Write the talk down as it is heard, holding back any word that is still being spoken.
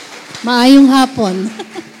Maayong hapon.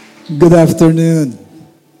 Good afternoon.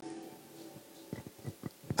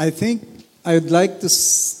 I think I would like to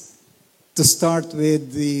start with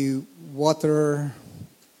the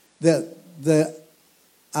the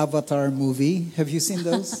Avatar movie. Have you seen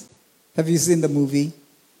those? Have you seen the movie?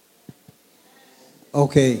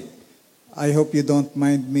 Okay. I hope you don't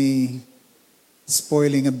mind me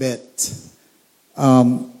spoiling a bit.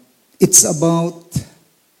 It's about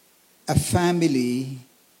a family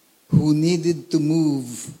who needed to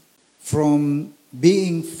move from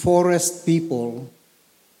being forest people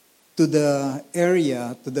to the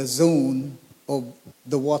area, to the zone of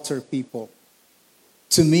the water people.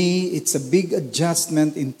 To me, it's a big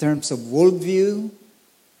adjustment in terms of worldview,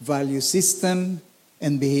 value system,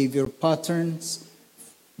 and behavior patterns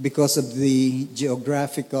because of the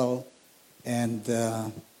geographical and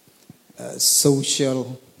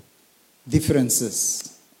social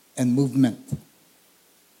differences and movement.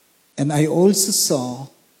 And I also saw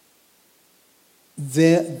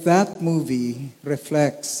that movie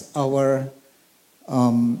reflects our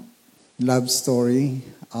love story,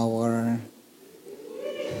 our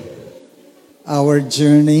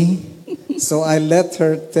journey. So I let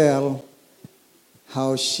her tell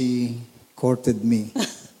how she courted me.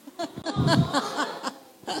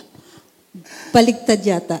 Baligtad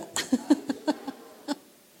yata.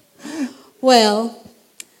 Well,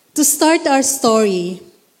 to start our story,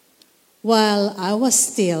 while I was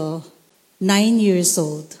still 9 years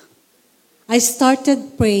old, I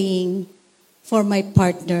started praying for my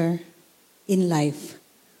partner in life.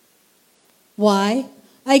 Why?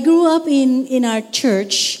 I grew up in our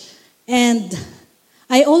church, and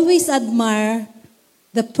I always admire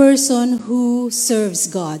the person who serves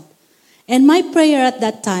God. And my prayer at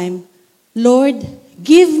that time, Lord,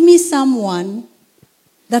 give me someone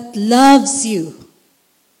that loves you.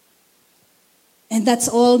 And that's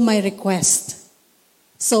all my request.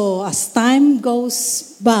 So as time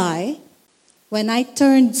goes by, when I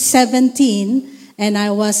turned 17 and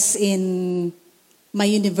I was in my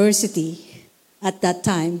university at that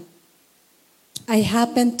time, I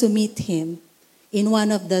happened to meet him in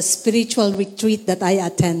one of the spiritual retreat that I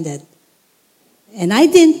attended. And I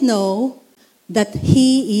didn't know that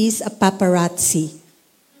he is a paparazzi.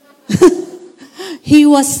 He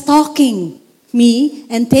was stalking me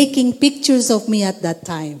and taking pictures of me at that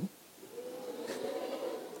time.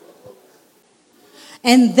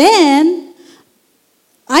 And then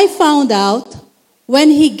I found out when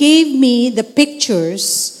he gave me the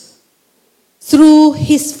pictures through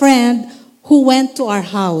his friend who went to our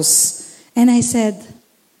house. And I said,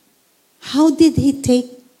 how did he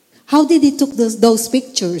took those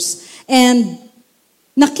pictures? And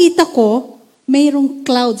nakita ko, mayroong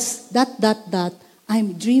clouds, ...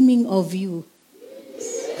 I'm dreaming of you.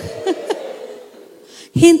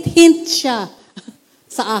 Hint siya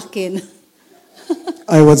sa akin.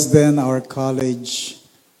 I was then our college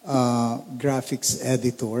graphics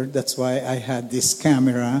editor. That's why I had this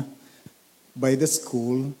camera by the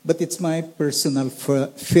school. But it's my personal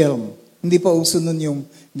film. Hindi pa uso nun yung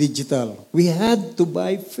digital. We had to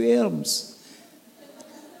buy films.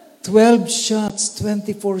 12 shots,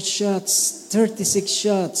 24 shots, 36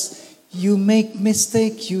 shots. You make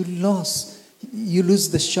mistake, you lose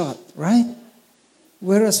the shot, right?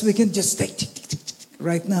 Whereas we can just take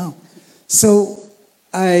right now. So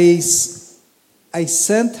I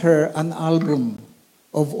sent her an album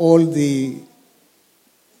of all the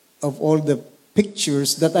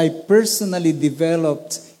pictures that I personally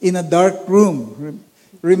developed in a dark room.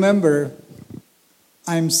 Remember,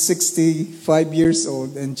 I'm 65 years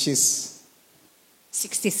old and she's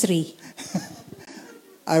 63.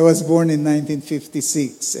 I was born in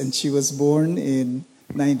 1956 and she was born in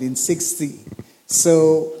 1960.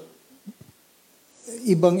 So,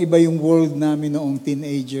 ibang-iba yung world namin noong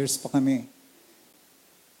teenagers pa kami.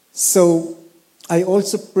 So, I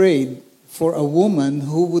also prayed for a woman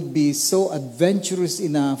who would be so adventurous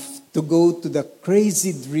enough to go to the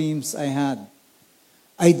crazy dreams I had.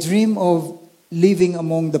 I dream of living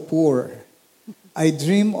among the poor. I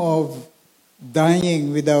dream of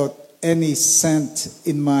dying without any cent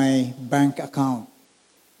in my bank account.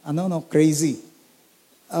 Crazy.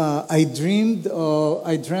 I dreamt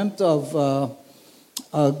of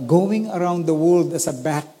going around the world as a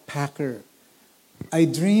backpacker. I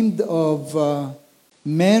dreamed of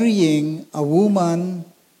marrying a woman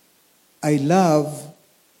I love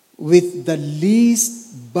with the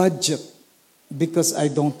least budget because I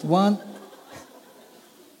did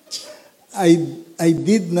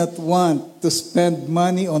not want to spend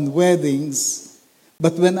money on weddings.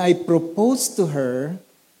 But when I proposed to her,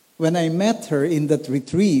 when I met her in that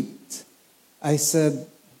retreat, I said,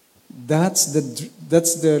 That's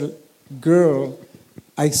the girl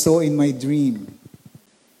I saw in my dream.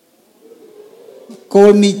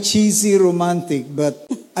 Call me cheesy romantic, but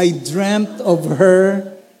I dreamt of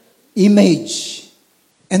her image.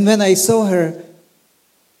 And when I saw her,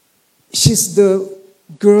 she's the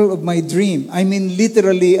girl of my dream. I mean,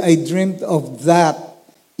 literally, I dreamed of that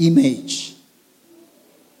image.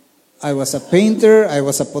 I was a painter, I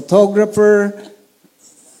was a photographer,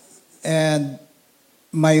 and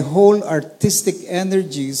my whole artistic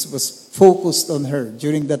energies was focused on her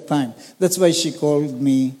during that time. That's why she called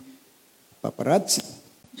me paparazzi.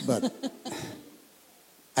 But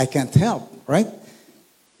I can't help, right?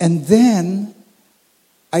 And then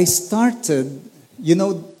I started,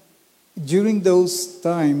 during those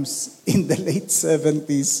times in the late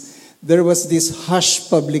 70s, there was this Hush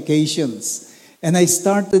Publications. And I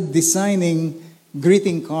started designing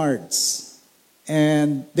greeting cards.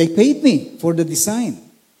 And they paid me for the design.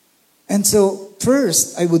 And so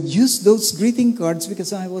first, I would use those greeting cards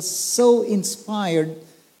because I was so inspired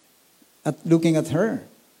at looking at her.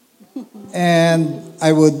 And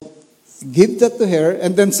I would give that to her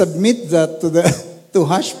and then submit that to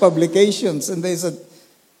Hush Publications. And they said,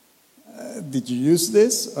 did you use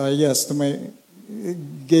this? Yes,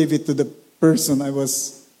 gave it to the person I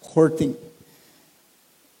was courting.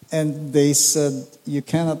 And they said, you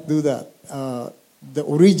cannot do that. The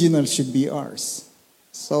original should be ours.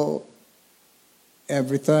 So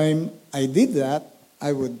every time I did that,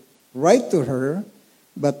 I would write to her,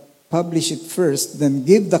 but publish it first, then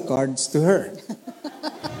give the cards to her.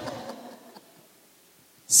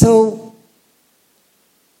 So,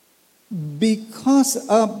 because,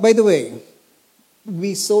 by the way,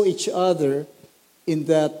 we saw each other in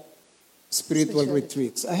that spiritual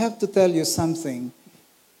retreats. I have to tell you something.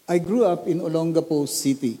 I grew up in Olongapo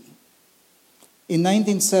City. In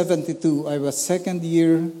 1972, I was second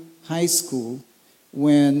year high school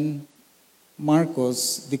when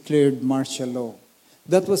Marcos declared martial law.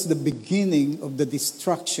 That was the beginning of the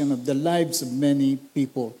destruction of the lives of many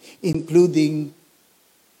people, including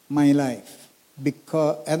my life.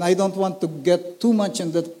 And I don't want to get too much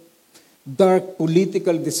in the dark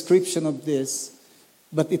political description of this,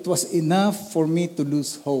 but it was enough for me to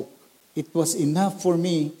lose hope. It was enough for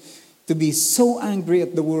me to be so angry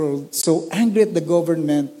at the world, so angry at the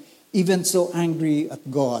government, even so angry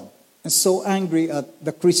at God, and so angry at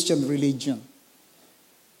the Christian religion.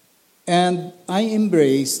 And I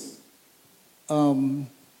embraced,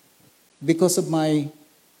 because of my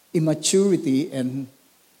immaturity and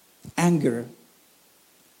anger,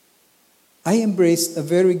 I embraced a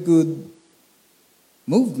very good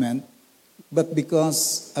movement, but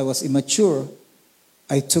because I was immature,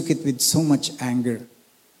 I took it with so much anger.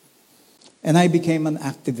 And I became an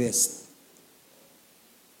activist.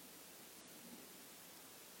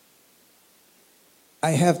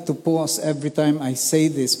 I have to pause every time I say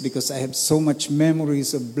this because I have so much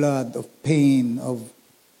memories of blood, of pain, of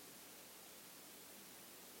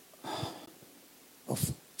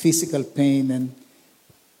physical pain and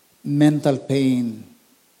mental pain.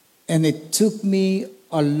 And it took me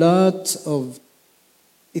almost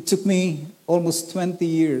 20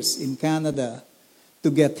 years in Canada to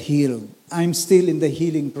get healed. I'm still in the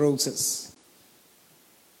healing process.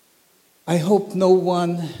 I hope no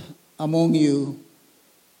one among you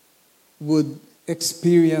would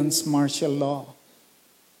experience martial law.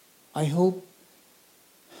 I hope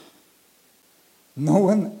no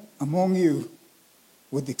one among you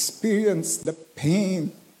would experience the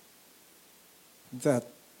pain that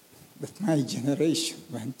my generation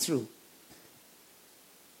went through.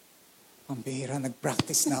 Pambihira,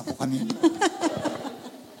 nag-practice na ako kanina.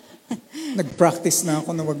 Nag-practice na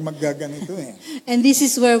ako na wag maggaganito eh. And this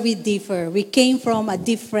is where we differ. We came from a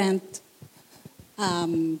different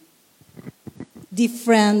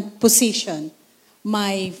position.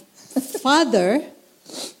 My father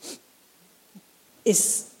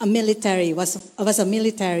was a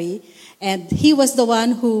military, and he was the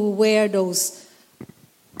one who wear those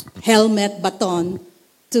helmet, baton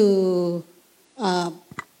to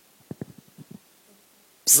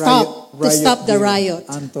stop the riot.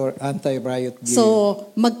 Anti-riot gear.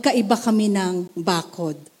 So, magkaiba kami ng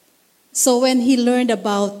bakod. So, when he learned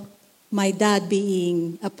about my dad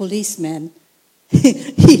being a policeman,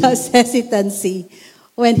 he has hesitancy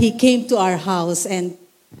when he came to our house and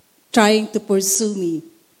trying to pursue me.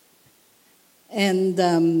 And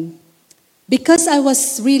because I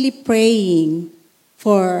was really praying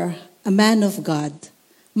for a man of God,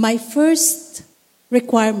 my first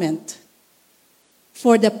requirement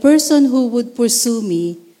for the person who would pursue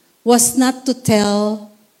me was not to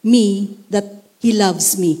tell me that he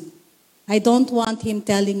loves me. I don't want him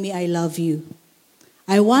telling me I love you.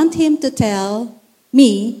 I want him to tell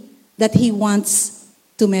me that he wants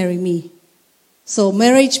to marry me. So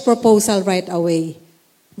marriage proposal right away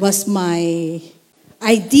was my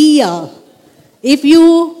ideal. If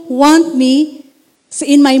you want me,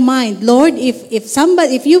 in my mind, Lord, if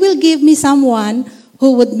you will give me someone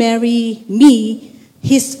who would marry me,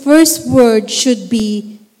 his first word should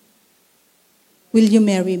be, will you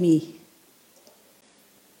marry me?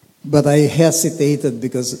 But I hesitated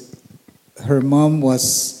because her mom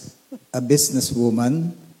was a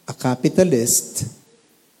businesswoman, a capitalist,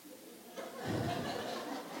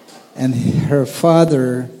 and her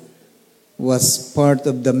father was part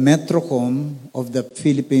of the Metrocom of the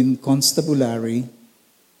Philippine Constabulary,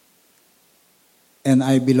 and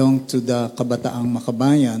I belong to the Kabataang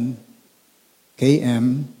Makabayan,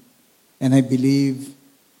 KM, and I believe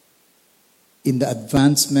in the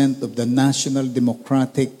advancement of the national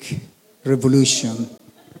democratic revolution.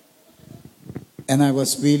 And I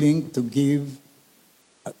was willing to give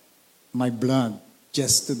my blood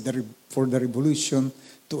just for the revolution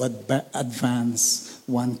to advance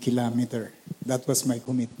 1 kilometer. That was my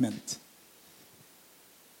commitment.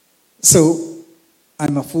 So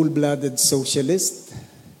I'm a full-blooded socialist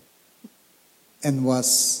and was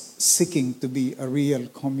seeking to be a real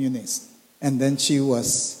communist. And then she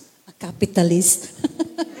was a capitalist.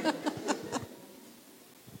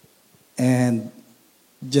 And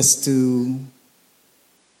just to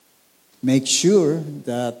make sure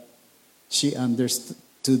that she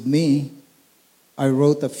understood me, I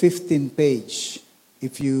wrote a 15-page.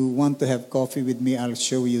 If you want to have coffee with me, I'll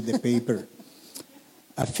show you the paper.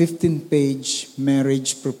 A 15-page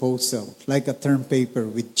marriage proposal, like a term paper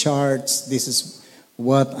with charts. This is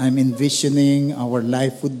what I'm envisioning our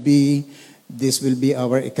life would be. This will be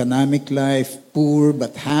our economic life, poor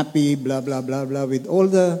but happy, blah, blah, blah, blah, with all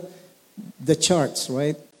the charts,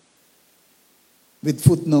 right? With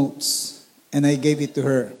footnotes. And I gave it to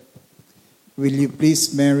her. Will you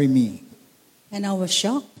please marry me? And I was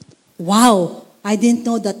shocked. Wow, I didn't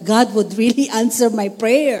know that God would really answer my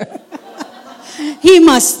prayer. He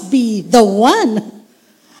must be the one.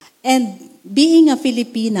 And being a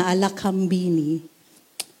Filipina, a Lakambini,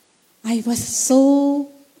 I was so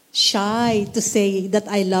shy to say that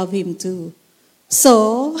I love him too.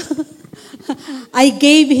 So, I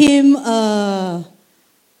gave him a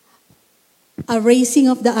raising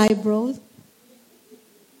of the eyebrows,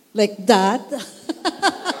 like that.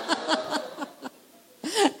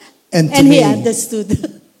 And he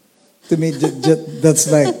understood. To me,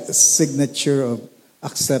 that's like a signature of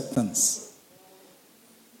acceptance.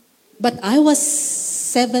 But I was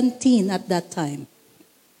 17 at that time.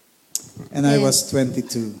 And I was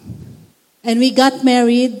 22. And we got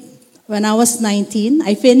married when I was 19.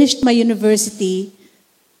 I finished my university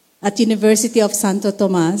at University of Santo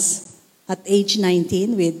Tomas at age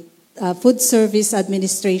 19 with a food service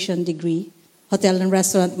administration degree, hotel and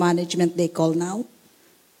restaurant management they call now.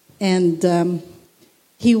 And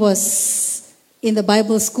he was in the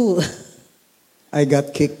Bible school. I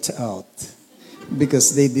got kicked out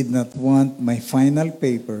because they did not want my final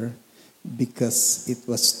paper because it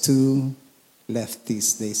was too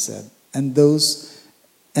leftist, they said. And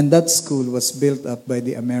that school was built up by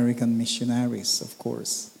the American missionaries, of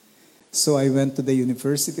course. So I went to the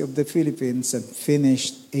University of the Philippines and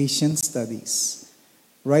finished Asian Studies.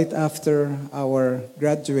 Right after our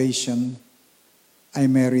graduation, I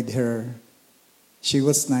married her. She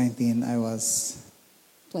was 19, I was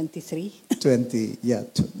 23. 20,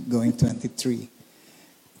 going 23.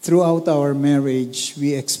 Throughout our marriage,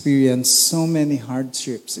 we experienced so many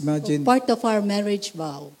hardships. Imagine. Part of our marriage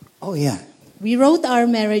vow. Oh, yeah. We wrote our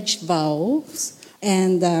marriage vows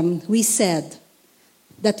and we said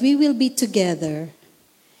that we will be together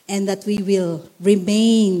and that we will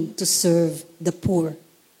remain to serve the poor.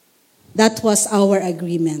 That was our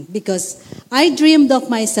agreement because I dreamed of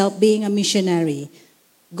myself being a missionary,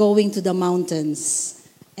 going to the mountains.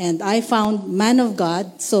 And I found man of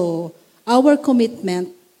God, so our commitment,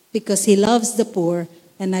 because he loves the poor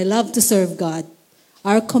and I love to serve God,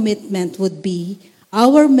 our commitment would be,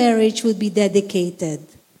 our marriage would be dedicated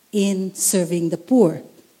in serving the poor.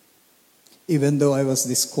 Even though I was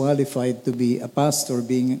disqualified to be a pastor,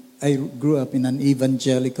 I grew up in an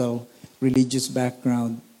evangelical religious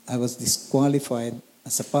background, I was disqualified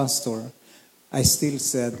as a pastor, I still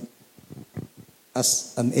said,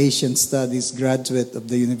 as an Asian Studies graduate of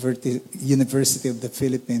the University of the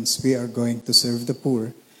Philippines, we are going to serve the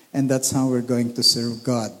poor, and that's how we're going to serve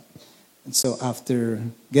God. And so after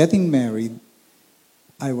getting married,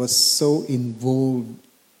 I was so involved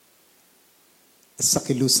sa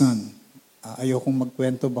kilusan. Ayokong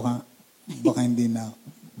magkwento, baka Baka hindi na.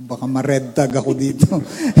 Baka ma-red tag ako dito.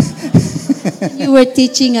 You were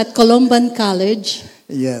teaching at Columban College.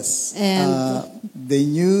 Yes. And they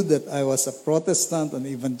knew that I was a Protestant and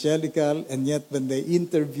evangelical, and yet when they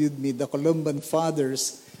interviewed me, the Columban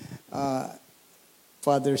fathers,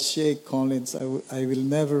 Father Sheikh Collins, I will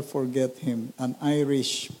never forget him, an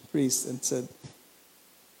Irish priest, and said,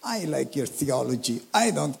 I like your theology. I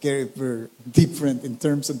don't care if we're different in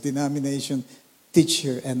terms of denomination. Teach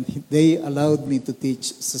here. And they allowed me to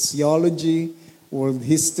teach sociology, world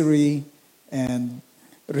history, and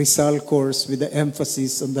Rizal course with the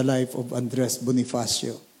emphasis on the life of Andres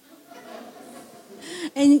Bonifacio.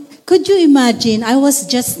 And could you imagine, I was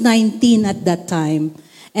just 19 at that time,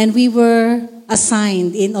 and we were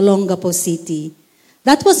assigned in Olongapo City.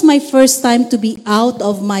 That was my first time to be out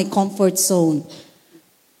of my comfort zone,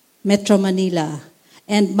 Metro Manila.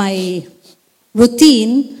 And my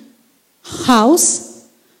routine, house,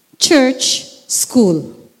 church,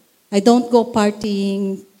 school. I don't go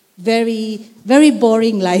partying, very, very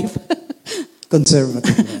boring life.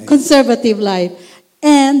 Conservative life. Conservative life.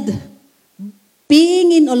 And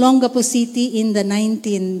being in Olongapo City in the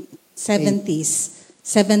 1970s,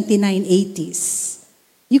 79, 80s,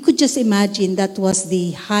 you could just imagine that was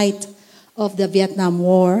the height of the Vietnam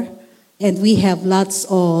War, and we have lots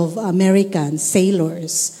of American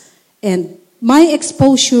sailors. And my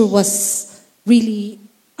exposure was really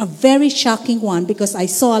a very shocking one because I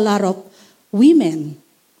saw a lot of women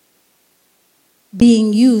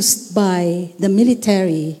being used by the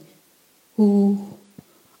military who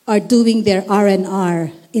are doing their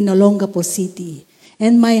R&R in Olongapo City.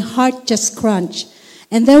 And my heart just crunched.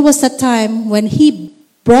 And there was a time when he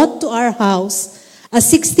brought to our house a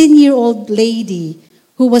 16-year-old lady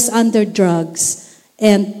who was under drugs.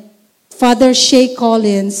 And Father Shea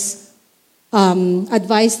Collins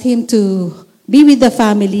advised him to be with the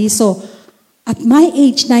family. So at my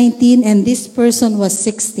age 19 and this person was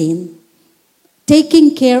 16,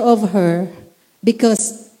 taking care of her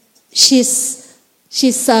because she's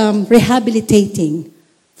rehabilitating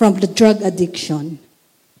from the drug addiction.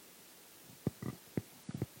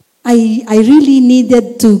 I really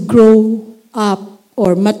needed to grow up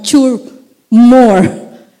or mature more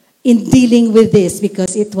in dealing with this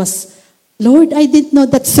because it was, Lord, I didn't know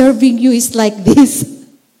that serving you is like this.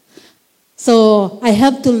 So I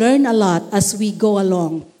have to learn a lot as we go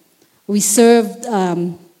along. We served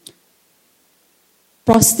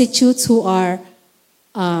prostitutes who are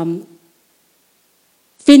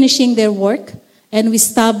finishing their work, and we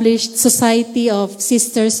established Society of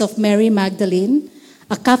Sisters of Mary Magdalene,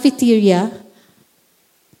 a cafeteria,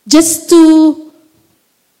 just to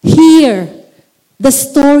hear the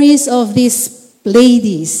stories of these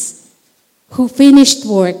ladies who finished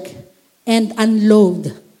work and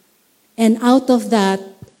unload. And out of that,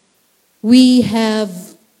 we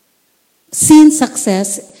have seen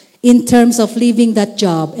success in terms of leaving that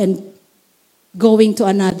job and going to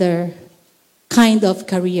another kind of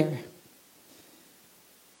career.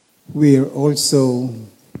 We are also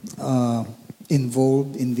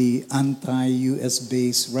involved in the anti-US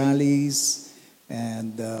based rallies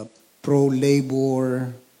and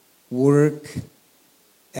pro-labor work.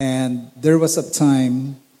 And there was a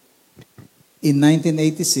time in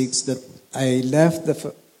 1986 that I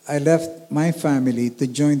left my family to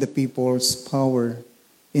join the People's Power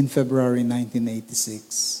in February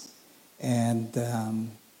 1986. And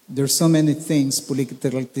there's so many things,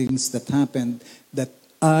 political things that happened that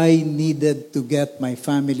I needed to get my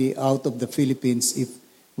family out of the Philippines if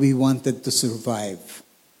we wanted to survive.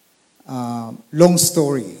 Long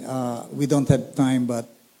story. We don't have time, but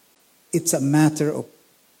it's a matter of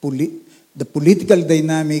the political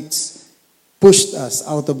dynamics pushed us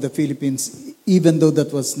out of the Philippines, even though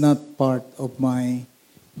that was not part of my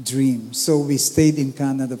dream. So we stayed in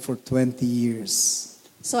Canada for 20 years.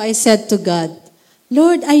 So I said to God,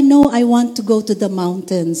 Lord, I know I want to go to the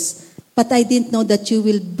mountains, but I didn't know that you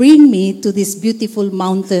will bring me to these beautiful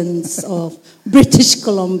mountains of British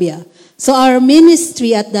Columbia. So our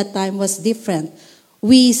ministry at that time was different.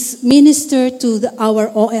 We minister to our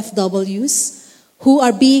OFWs who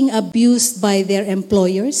are being abused by their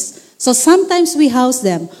employers. So sometimes we house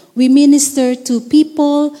them. We minister to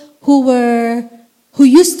people who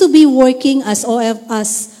used to be working as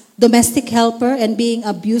domestic helper and being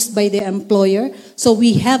abused by their employer. So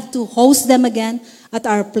we have to host them again at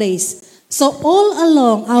our place. So all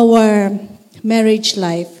along our marriage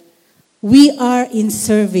life, we are in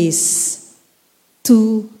service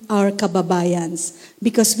to our kababayans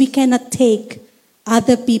because we cannot take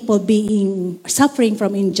other people suffering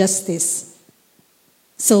from injustice.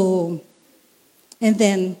 So, and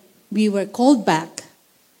then we were called back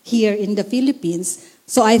here in the Philippines.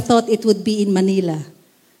 So I thought it would be in Manila.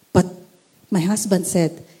 But my husband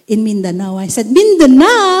said, in Mindanao. I said,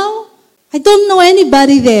 Mindanao? I don't know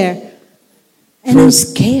anybody there. And I'm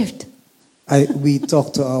scared. We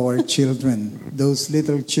talked to our children. Those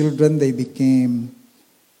little children, they became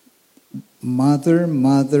mother,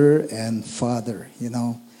 and father,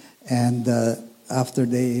 And after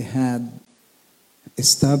they had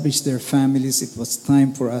established their families, it was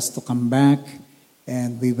time for us to come back.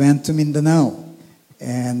 And we went to Mindanao.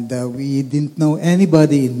 And we didn't know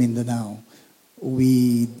anybody in Mindanao.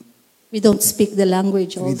 We don't speak the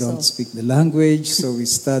language also. We don't speak the language, so we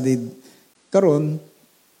studied. Karon,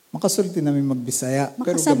 makasulti namin magbisaya,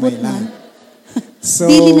 pero gamay lang. So,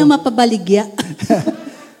 dili na mapabaligya.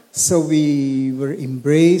 So we were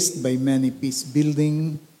embraced by many peace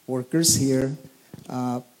building workers here,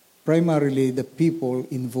 primarily the people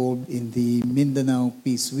involved in the Mindanao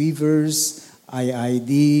Peace Weavers,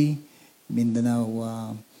 IID,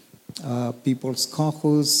 Mindanao People's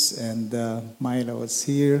Caucus, and Myla was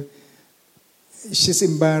here. She's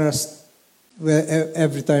embarrassed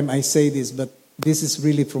every time I say this, but this is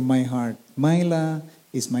really from my heart. Myla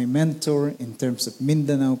is my mentor in terms of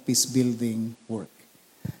Mindanao peace building work.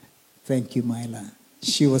 Thank you, Myla.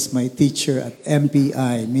 She was my teacher at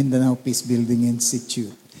MPI, Mindanao Peace Building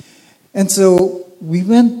Institute. And so we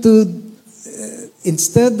went to,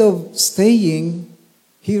 instead of staying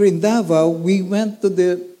here in Davao, we went to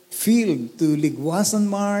the field, to Ligwasan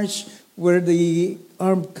March, where the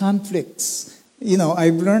armed conflicts.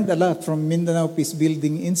 I've learned a lot from Mindanao Peace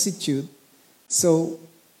Building Institute. So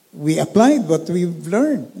we applied what we've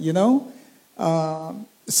learned,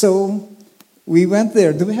 So we went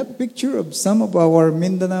there. Do we have a picture of some of our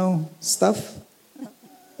Mindanao stuff?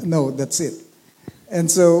 No, that's it. And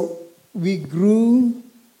so we grew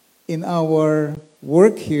in our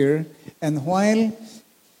work here, and while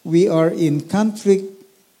we are in conflict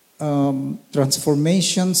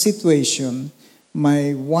transformation situation,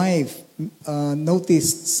 my wife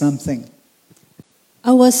noticed something.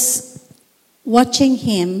 I was watching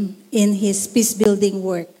him in his peace building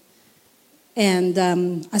work. And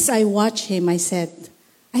as I watched him, I said,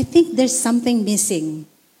 I think there's something missing.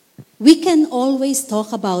 We can always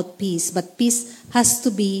talk about peace, but peace has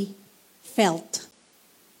to be felt.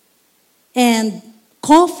 And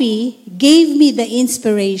coffee gave me the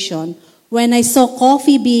inspiration when I saw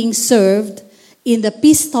coffee being served in the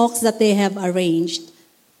peace talks that they have arranged.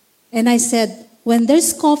 And I said, when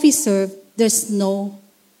there's coffee served, there's no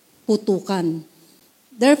putukan.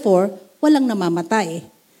 Therefore, walang namamatay.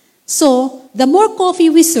 So, the more coffee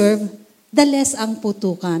we serve, the less ang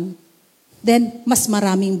putukan. Then, mas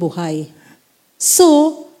maraming buhay.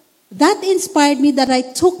 So, that inspired me that I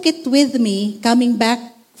took it with me coming back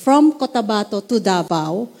from Cotabato to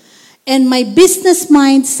Davao. And my business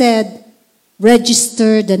mind said,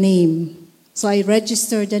 register the name. So I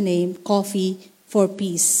registered the name, Coffee for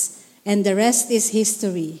Peace. And the rest is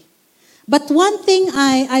history. But one thing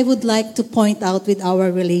I would like to point out with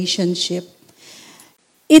our relationship,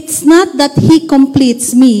 it's not that he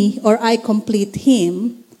completes me or I complete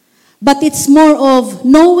him, but it's more of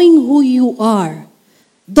knowing who you are.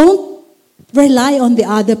 Don't rely on the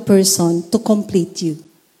other person to complete you.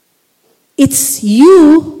 It's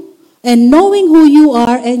you, and knowing who you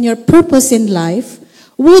are and your purpose in life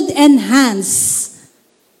would enhance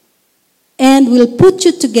and will put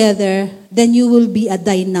you together, then you will be a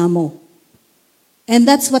dynamo. And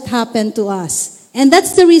that's what happened to us. And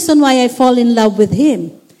that's the reason why I fall in love with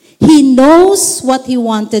him. He knows what he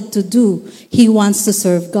wanted to do. He wants to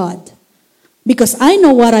serve God. Because I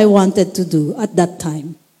know what I wanted to do at that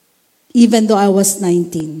time, even though I was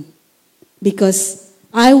 19. Because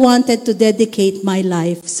I wanted to dedicate my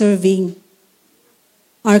life serving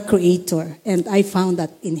our Creator, and I found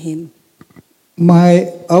that in him.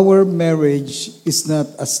 Our marriage is not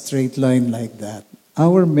a straight line like that.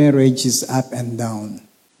 Our marriage is up and down,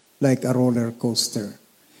 like a roller coaster.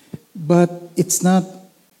 But it's not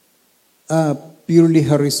purely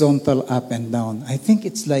horizontal up and down. I think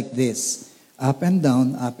it's like this, up and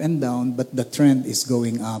down, but the trend is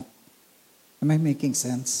going up. Am I making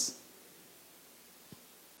sense?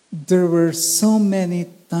 There were so many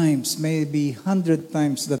times, maybe 100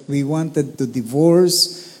 times, that we wanted to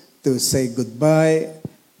divorce, to say goodbye,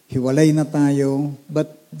 hiwalay na tayo.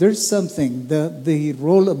 But there's something, the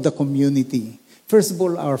role of the community. First of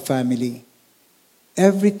all, our family.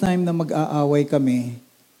 Every time na mag-aaway kami,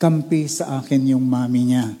 kampi sa akin yung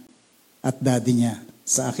mami niya at daddy niya.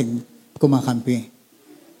 Sa akin kumakampi.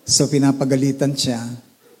 So pinapagalitan siya,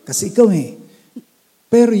 kasi ikaw eh.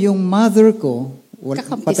 Pero yung mother ko,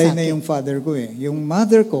 patay na yung father ko eh. Yung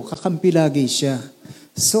mother ko, kakampi lagi siya.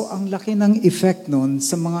 So, ang laki ng effect nun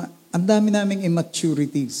sa mga, ang dami naming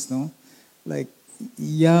immaturities, no? Like,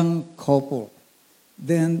 young couple,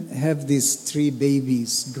 then have these 3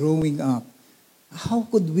 babies growing up. How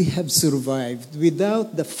could we have survived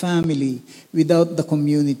without the family, without the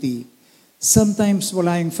community? Sometimes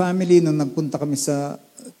wala yung family. Nung nagpunta kami sa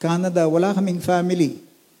Canada, wala kaming family.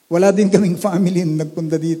 Wala din kaming family nung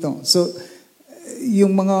nagpunta dito. So,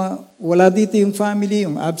 yung mga, wala dito yung family,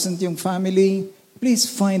 yung absent yung family, please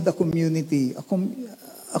find a community.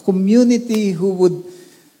 A community who would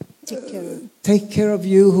take care of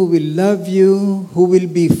you, who will love you, who will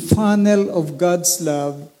be funnel of God's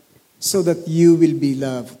love so that you will be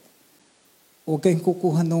loved. Huwag kayong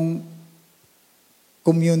kukuha ng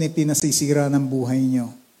community na sisira ng buhay nyo.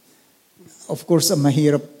 Of course,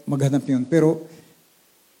 mahirap maghanap yun. Pero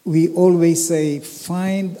we always say,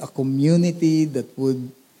 find a community that would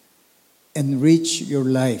enrich your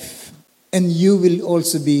life. And you will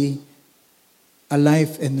also be a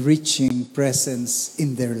life-enriching presence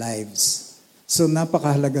in their lives. So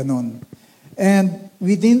napakahalaga nun. And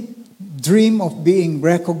we didn't dream of being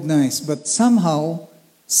recognized, but somehow,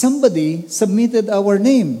 somebody submitted our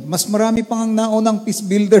name. Mas marami pang ang naunang peace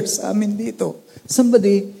builders sa amin dito.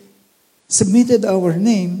 Somebody submitted our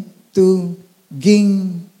name to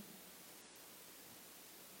Ging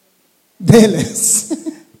Deles.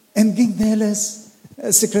 And Ging Deles,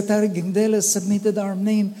 Secretary Ging Deles submitted our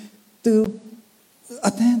name to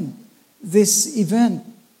attend this event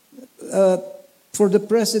for the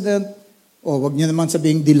President. Wag niyo naman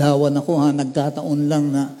sabihing dilawan ako ha, nagkataon lang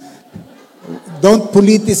na. Don't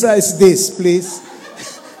politicize this, please.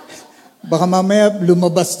 Baka mamaya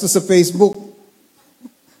lumabas to sa Facebook.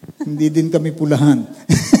 Hindi din kami pulahan.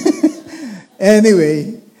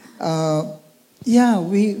 Anyway,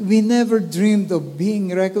 we never dreamed of being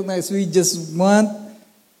recognized. We just want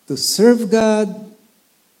to serve God,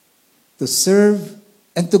 to serve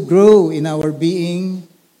and to grow in our being,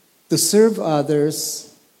 to serve others,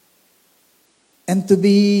 and to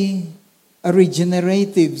be a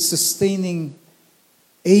regenerative, sustaining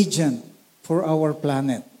agent for our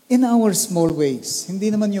planet in our small ways.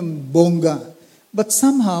 Hindi naman yung bongga. But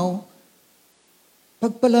somehow,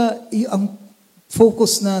 pag pala ang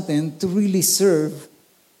focus natin to really serve,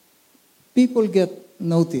 people get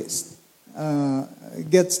noticed,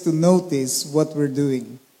 gets to notice what we're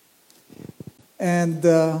doing. And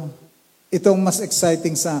itong mas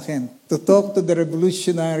exciting sa akin, to talk to the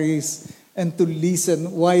revolutionaries and to listen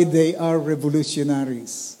why they are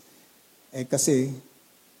revolutionaries. Kasi,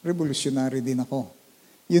 revolutionary din ako.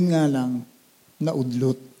 Yun nga lang,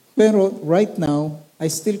 naudlot. Pero right now, I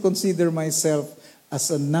still consider myself as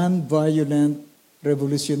a non-violent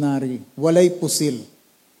revolutionary. Walay pusil.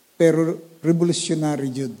 Pero revolutionary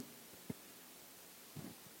jud.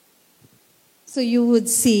 So you would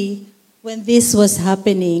see, when this was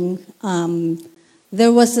happening,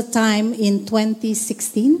 there was a time in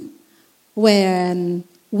 2016 when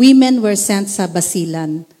women were sent sa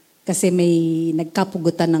Basilan kasi may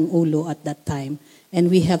nagkapugutan ng ulo at that time. And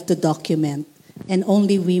we have to document. And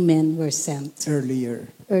only women were sent. Earlier.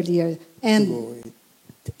 And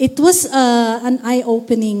it was an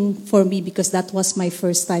eye-opening for me because that was my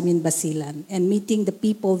first time in Basilan. And meeting the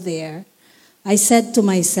people there, I said to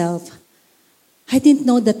myself, I didn't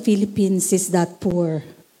know that Philippines is that poor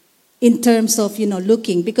in terms of,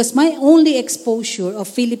 looking. Because my only exposure of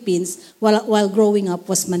Philippines while growing up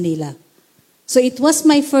was Manila. So it was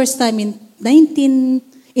my first time in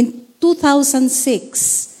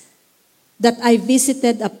 2006 that I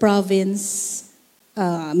visited a province,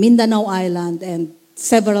 Mindanao Island, and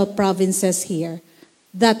several provinces here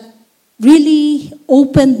that really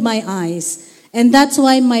opened my eyes. And that's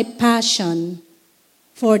why my passion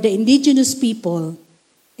for the indigenous people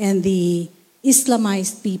and the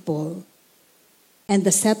Islamized people and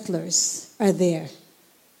the settlers are there.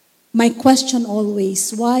 My question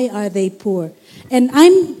always, why are they poor? And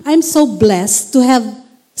I'm so blessed to have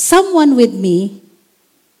someone with me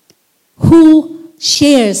who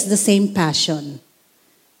shares the same passion,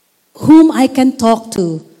 whom I can talk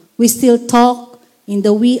to. We still talk in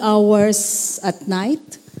the wee hours at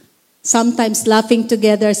night, sometimes laughing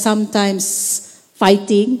together, sometimes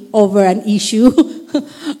fighting over an issue,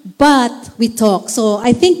 but we talk. So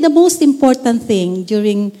I think the most important thing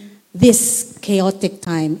during this chaotic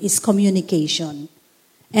time is communication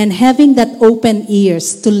and having that open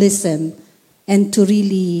ears to listen and to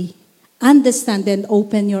really understand and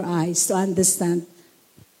open your eyes to understand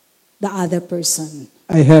the other person.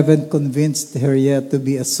 I haven't convinced her yet to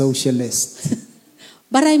be a socialist.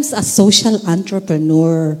 But I'm a social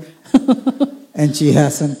entrepreneur. And she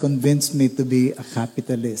hasn't convinced me to be a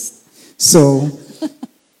capitalist. So,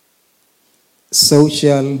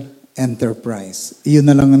 social enterprise. Iyon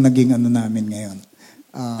na lang ang naging ano namin ngayon.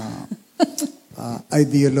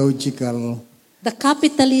 Ideological. The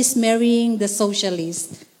capitalist marrying the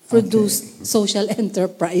socialist produced social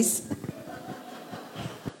enterprise.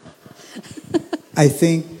 I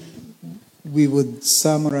think we would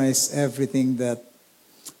summarize everything that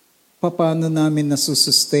paano namin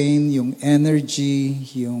nasusustain yung energy,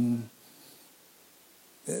 yung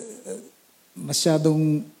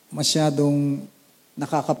masyadong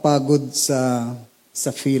nakakapagod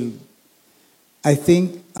sa field. I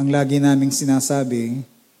think ang lagi naming sinasabi,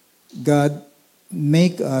 God,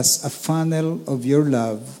 make us a funnel of your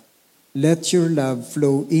love. Let your love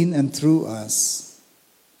flow in and through us.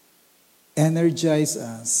 Energize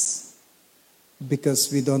us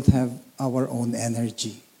because we don't have our own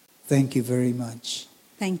energy. Thank you very much.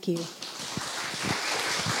 Thank you.